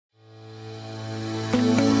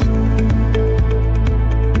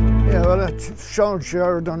Yeah, well, it's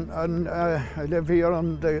Sheridan, and I live here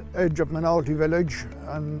on the edge of Moynalty village,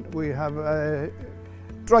 and we have a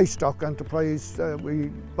drystock enterprise.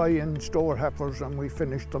 We buy in store heifers and we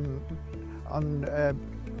finish them on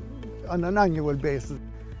an annual basis.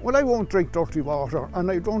 Well, I won't drink dirty water, and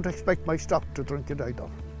I don't expect my stock to drink it either.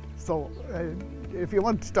 So if you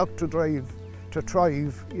want stock to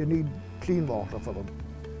thrive, you need clean water for them.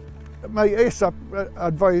 My ASSAP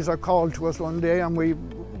advisor called to us one day, and we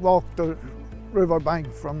walked the river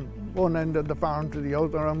bank from one end of the farm to the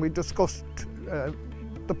other, and we discussed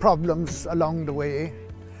the problems along the way.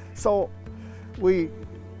 So we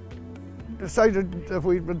decided that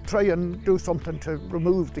we would try and do something to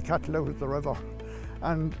remove the cattle out of the river,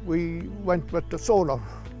 and we went with the solar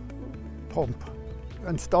pump,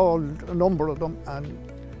 installed a number of them,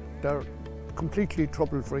 and they're completely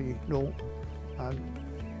trouble-free now, and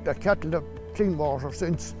the cattle have clean water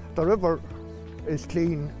since the river is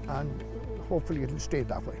clean, and hopefully it'll stay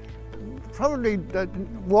that way. Probably that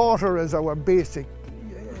water is our basic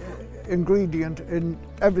ingredient in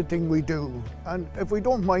everything we do, and if we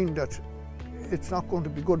don't mind it, it's not going to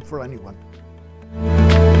be good for anyone.